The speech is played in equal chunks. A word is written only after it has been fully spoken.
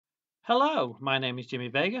Hello, my name is Jimmy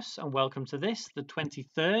Vegas and welcome to this, the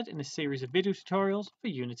 23rd in a series of video tutorials for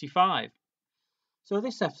Unity 5. So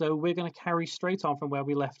this episode we're going to carry straight on from where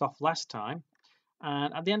we left off last time,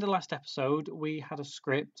 and at the end of the last episode we had a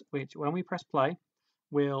script which when we press play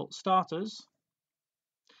will start us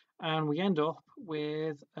and we end up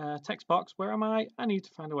with a text box. Where am I? I need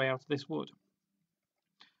to find a way out of this wood.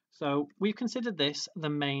 So we've considered this the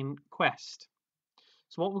main quest.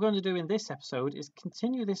 So what we're going to do in this episode is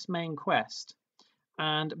continue this main quest,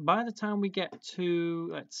 and by the time we get to,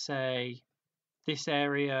 let's say, this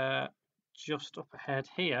area just up ahead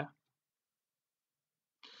here,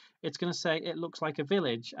 it's going to say it looks like a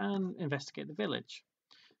village and investigate the village.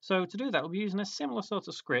 So to do that, we'll be using a similar sort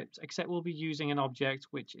of script, except we'll be using an object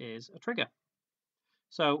which is a trigger.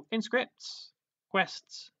 So in scripts,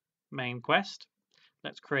 quests, main quest,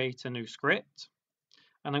 let's create a new script.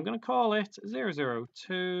 And I'm going to call it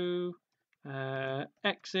 002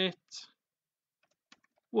 exit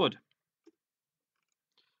wood.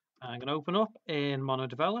 I'm going to open up in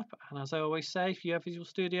MonoDevelop, and as I always say, if you have Visual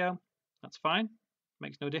Studio, that's fine,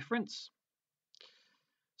 makes no difference.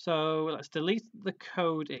 So let's delete the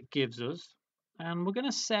code it gives us, and we're going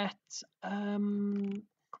to set a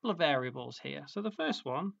couple of variables here. So the first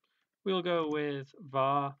one, we'll go with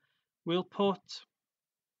var. We'll put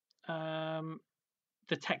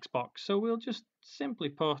the text box. So we'll just simply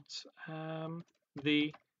put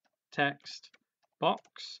the text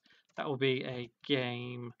box. That will be a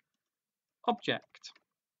game object.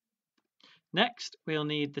 Next, we'll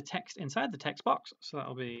need the text inside the text box. So that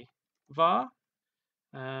will be var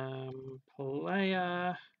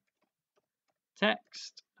player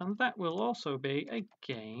text, and that will also be a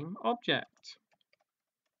game object.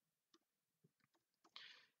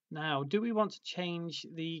 Now, do we want to change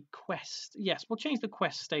the quest? Yes, we'll change the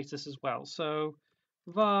quest status as well. So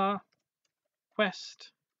var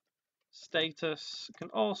quest status can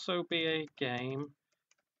also be a game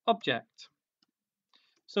object.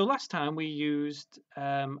 So last time we used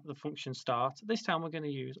the function start. This time we're going to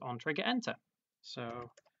use on trigger enter.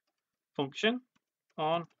 So function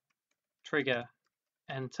on trigger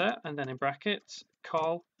enter, and then in brackets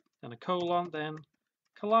col, then a colon, then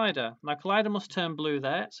collider. Now collider must turn blue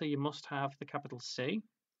there, so you must have the capital C.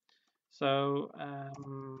 So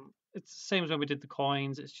it's the same as when we did the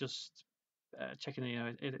coins. It's just checking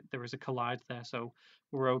there is a collide there, so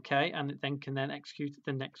we're okay, and it then can execute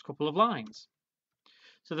the next couple of lines.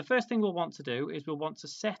 So the first thing we'll want to do is we'll want to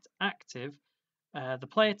set active the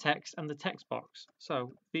player text and the text box.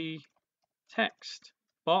 So the text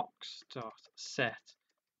box dot set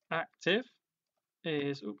active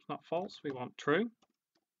is not false, we want true,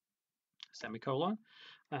 semicolon,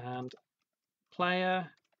 and player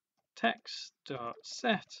text dot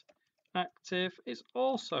set active is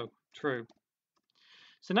also true.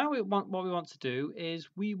 So now what we want to do is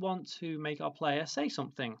we want to make our player say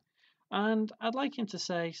something, and I'd like him to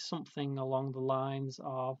say something along the lines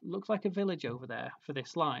of looks like a village over there for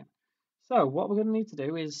this line. So what we're going to need to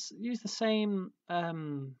do is use the same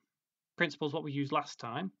principles what we used last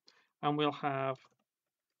time, and we'll have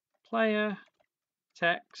player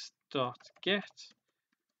text dot get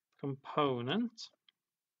component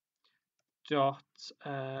dot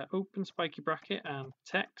open spiky bracket and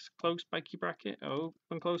text close spiky bracket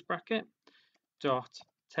open close bracket dot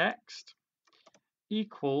text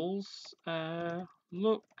equals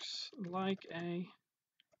looks like a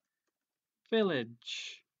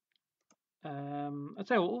village. I'd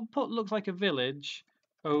say we'll put looks like a village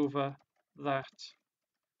over that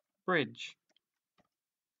bridge,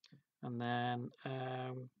 and then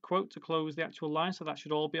quote to close the actual line, so that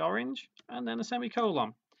should all be orange, and then a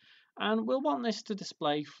semicolon. And we'll want this to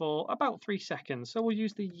display for about 3 seconds, so we'll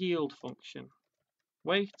use the yield function.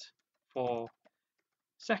 Wait for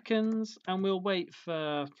seconds, and we'll wait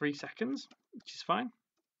for 3 seconds, which is fine.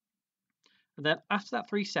 And then after that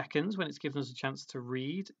 3 seconds, when it's given us a chance to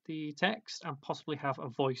read the text and possibly have a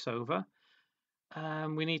voiceover,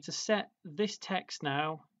 we need to set this text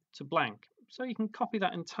now to blank. So you can copy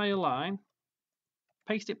that entire line,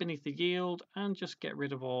 paste it beneath the yield, and just get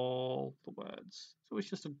rid of all the words. So it's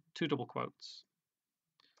just 2 double quotes.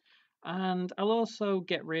 And I'll also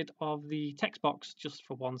get rid of the text box just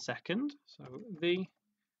for 1 second. So the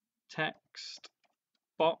text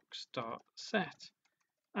box dot set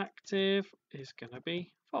active is going to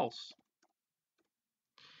be false.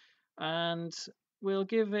 And we'll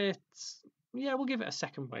give it a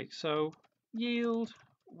second wait. So yield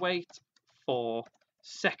wait for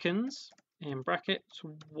seconds in brackets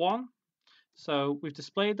 1. So we've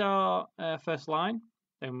displayed our first line,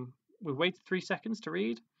 then we've waited 3 seconds to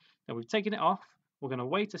read, then we've taken it off, we're going to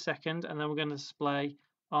wait a second, and then we're going to display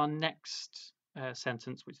our next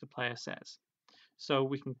sentence which the player says. So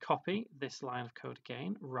we can copy this line of code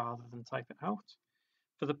again rather than type it out.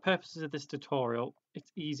 For the purposes of this tutorial,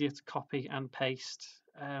 it's easier to copy and paste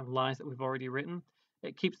lines that we've already written.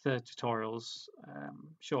 It keeps the tutorials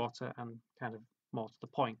shorter and kind of more to the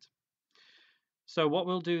point. So what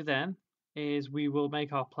we'll do then is we will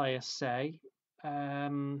make our player say, I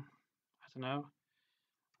don't know,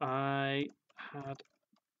 I had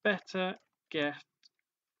better get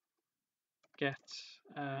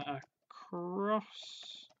across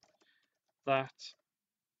that.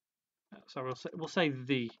 So we'll say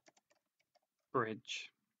the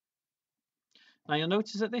bridge. Now you'll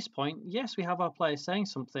notice at this point, yes, we have our player saying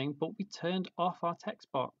something, but we turned off our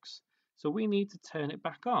text box. So we need to turn it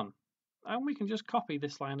back on. And we can just copy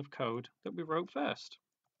this line of code that we wrote first.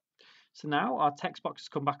 So now our text box has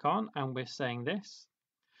come back on and we're saying this.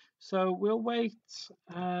 So we'll wait,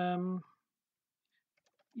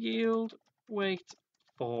 yield wait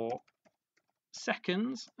for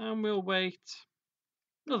seconds, and we'll wait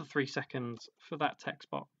another 3 seconds for that text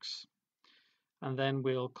box. And then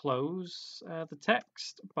we'll close the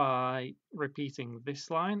text by repeating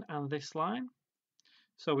this line and this line.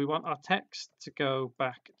 So we want our text to go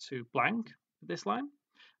back to blank, this line,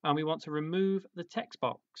 and we want to remove the text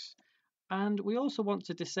box. And we also want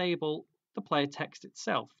to disable the player text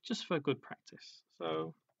itself, just for good practice.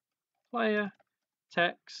 So player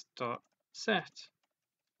text.set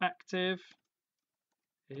active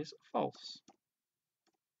is false.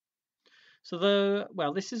 So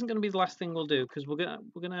this isn't going to be the last thing we'll do, because we're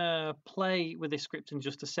gonna play with this script in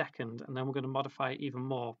just a second, and then we're going to modify it even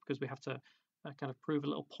more because we have to kind of prove a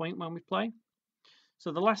little point when we play.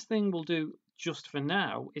 So the last thing we'll do just for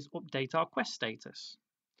now is update our quest status.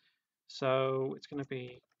 So it's going to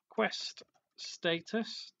be quest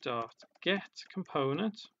status dot get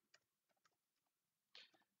component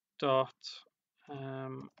dot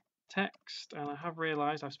text, and I have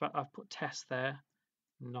realized I've put test there,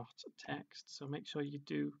 not text, so make sure you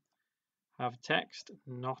do have text,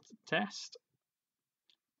 not test.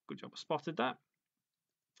 Good job, I spotted that.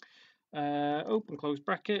 Open close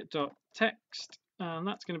bracket dot text, and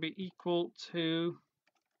that's going to be equal to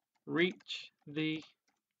reach the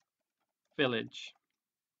village,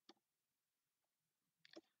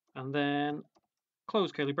 and then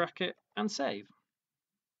close curly bracket and save.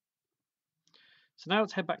 So now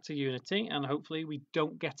let's head back to Unity, and hopefully we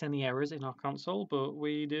don't get any errors in our console, but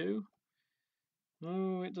we do.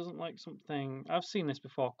 No, it doesn't like something. I've seen this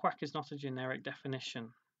before. Quack is not a generic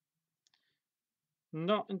definition.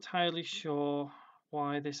 Not entirely sure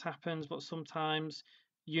why this happens, but sometimes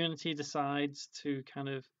Unity decides to kind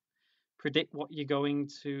of predict what you're going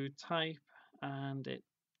to type and it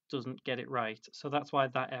doesn't get it right. So that's why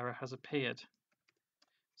that error has appeared.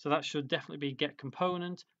 So that should definitely be get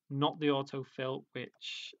component, not the autofill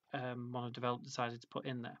which one of the developers decided to put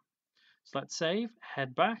in there. So let's save,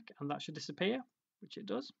 head back, and that should disappear, which it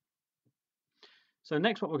does. So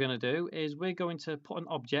next what we're going to do is we're going to put an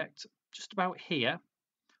object just about here,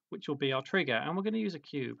 which will be our trigger, and we're going to use a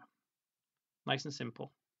cube. Nice and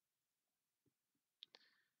simple.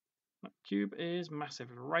 That cube is massive,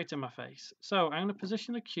 right in my face. So I'm going to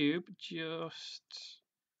position the cube just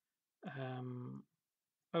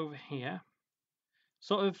over here,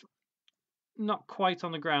 sort of not quite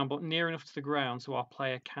on the ground, but near enough to the ground so our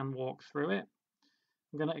player can walk through it.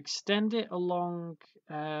 I'm going to extend it along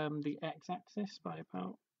the x-axis by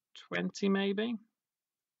about 20 maybe.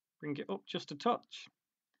 Bring it up just a touch.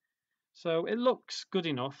 So it looks good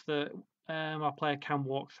enough that our player can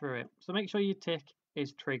walk through it. So make sure you tick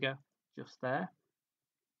is trigger just there.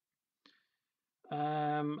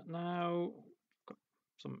 Now, got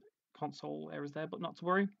some console errors there, but not to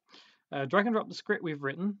worry. Drag and drop the script we've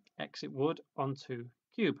written, exit wood, onto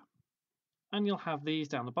cube. And you'll have these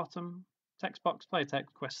down the bottom, text box, player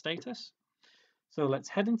text, quest status. So let's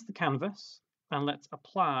head into the canvas and let's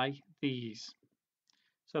apply these.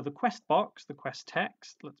 So the quest box, the quest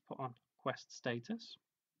text, let's put on quest status.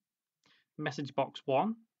 Message box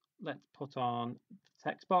 1, let's put on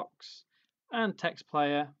text box, and text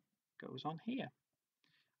player goes on here.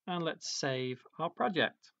 And let's save our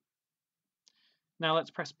project. Now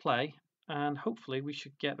let's press play, and hopefully we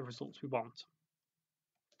should get the results we want.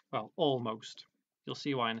 Well, almost. You'll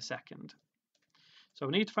see why in a second. So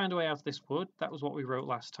we need to find a way out of this wood. That was what we wrote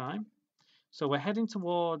last time. So we're heading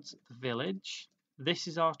towards the village. This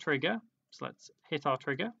is our trigger. So let's hit our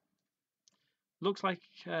trigger. Looks like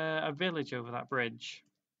a village over that bridge.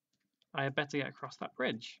 I had better get across that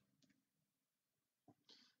bridge.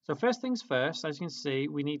 So first things first, as you can see,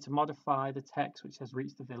 we need to modify the text which says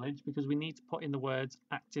reach the village, because we need to put in the words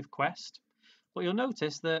active quest. But you'll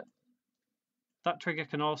notice that that trigger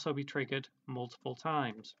can also be triggered multiple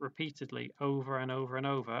times, repeatedly, over and over and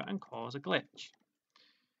over, and cause a glitch.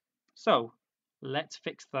 So let's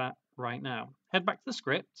fix that right now. Head back to the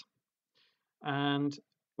script, and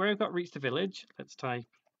where we've got reach the village, let's type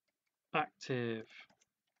active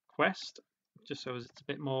quest, just so it's a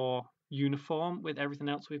bit more uniform with everything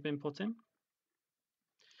else we've been putting.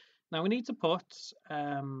 Now we need to put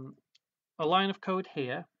a line of code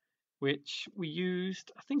here, which we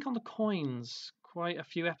used, I think, on the coins quite a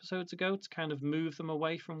few episodes ago to kind of move them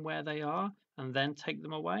away from where they are and then take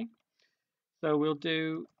them away. So we'll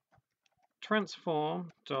do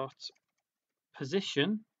transform dot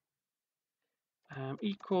position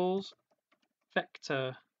equals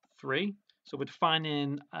vector 3. So we're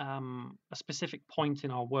defining a specific point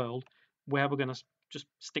in our world where we're going to just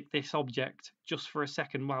stick this object just for a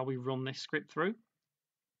second while we run this script through.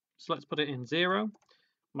 So let's put it in 0,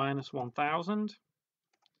 minus 1000,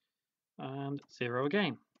 and 0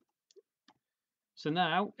 again. So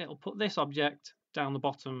now it'll put this object down the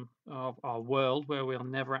bottom of our world where we'll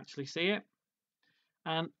never actually see it.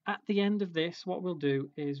 And at the end of this, what we'll do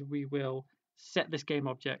is we will set this game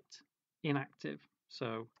object inactive.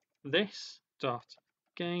 So this dot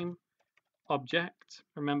game object,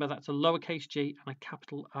 remember that's a lowercase g and a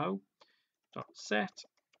capital O, dot set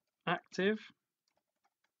active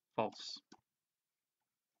false.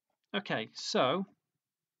 Okay, so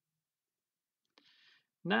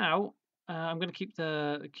now I'm going to keep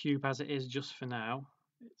the cube as it is just for now.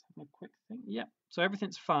 Let's have a quick thing. Yep, so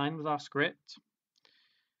everything's fine with our script.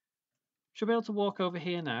 Should be able to walk over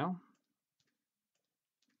here now.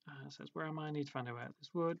 It says, where am I? I need to find out where this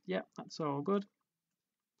wood. Yep, that's all good.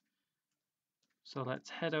 So let's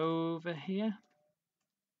head over here.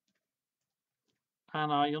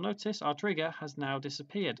 And you'll notice our trigger has now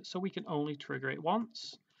disappeared. So we can only trigger it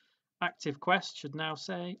once. Active quest should now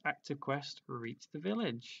say, active quest, reach the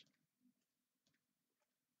village.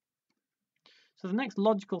 So the next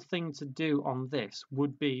logical thing to do on this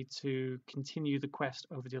would be to continue the quest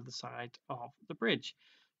over the other side of the bridge.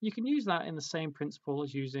 You can use that in the same principle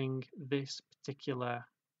as using this particular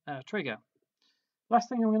trigger. Last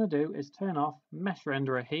thing I'm going to do is turn off mesh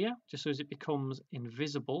renderer here, just so as it becomes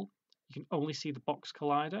invisible. You can only see the box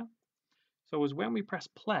collider. So as when we press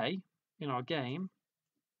play in our game,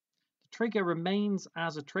 the trigger remains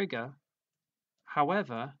as a trigger.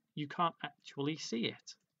 However, you can't actually see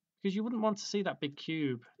it, because you wouldn't want to see that big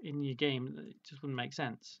cube in your game. It just wouldn't make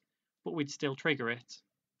sense. But we'd still trigger it,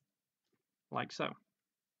 like so.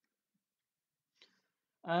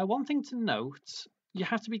 One thing to note, you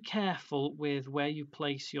have to be careful with where you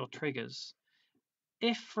place your triggers.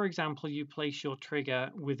 If, for example, you place your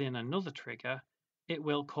trigger within another trigger, it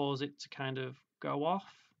will cause it to kind of go off.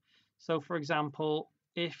 So, for example,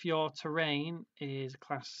 if your terrain is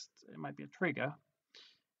classed, it might be a trigger,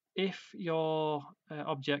 if your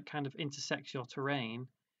object kind of intersects your terrain,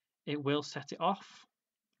 it will set it off,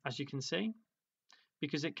 as you can see,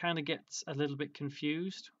 because it kind of gets a little bit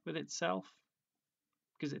confused with itself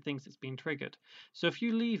because it thinks it's been triggered. So if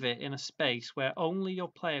you leave it in a space where only your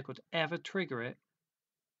player could ever trigger it,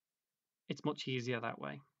 it's much easier that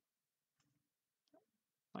way,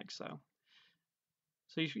 like so.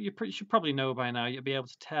 So you should probably know by now, you'll be able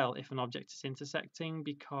to tell if an object is intersecting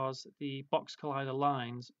because the box collider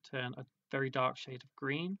lines turn a very dark shade of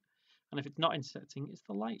green. And if it's not intersecting, it's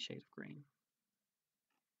the light shade of green.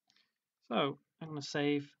 So I'm going to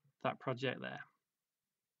save that project there.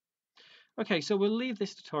 Okay, so we'll leave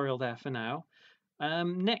this tutorial there for now.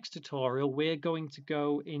 Next tutorial, we're going to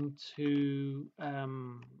go into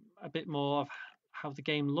a bit more of how the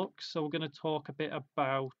game looks. So we're going to talk a bit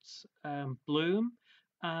about bloom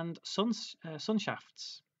and sun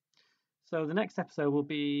shafts. So the next episode will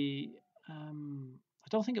be, I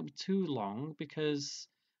don't think it'll be too long because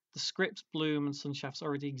the scripts bloom and sun shafts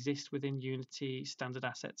already exist within Unity standard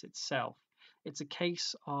assets itself. It's a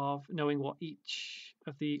case of knowing what each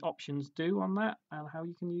of the options do on that and how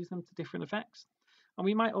you can use them to different effects. And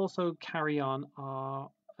we might also carry on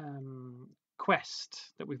our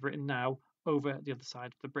quest that we've written now over the other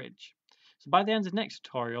side of the bridge. So by the end of the next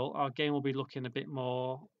tutorial, our game will be looking a bit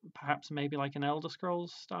more, perhaps maybe like an Elder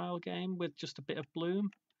Scrolls style game with just a bit of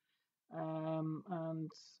bloom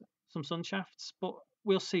and some sun shafts, but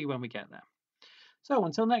we'll see when we get there. So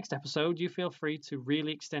until next episode, you feel free to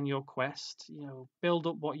really extend your quest, build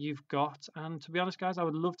up what you've got. And to be honest, guys, I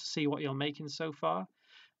would love to see what you're making so far.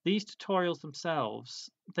 These tutorials themselves,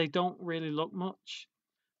 they don't really look much,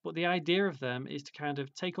 but the idea of them is to kind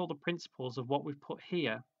of take all the principles of what we've put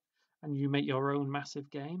here and you make your own massive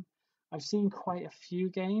game. I've seen quite a few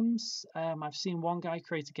games. I've seen one guy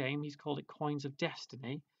create a game. He's called it Coins of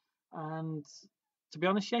Destiny, and to be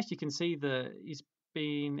honest, yes, you can see that he's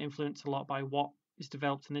been influenced a lot by what is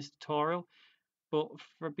developed in this tutorial. But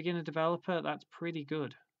for a beginner developer, that's pretty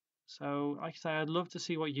good. So, like I say, I'd love to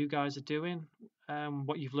see what you guys are doing,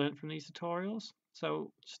 what you've learned from these tutorials.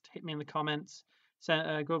 So just hit me in the comments. Go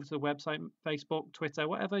over to the website, Facebook, Twitter,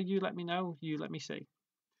 whatever. You let me know. You let me see.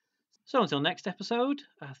 So until next episode,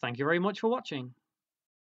 thank you very much for watching.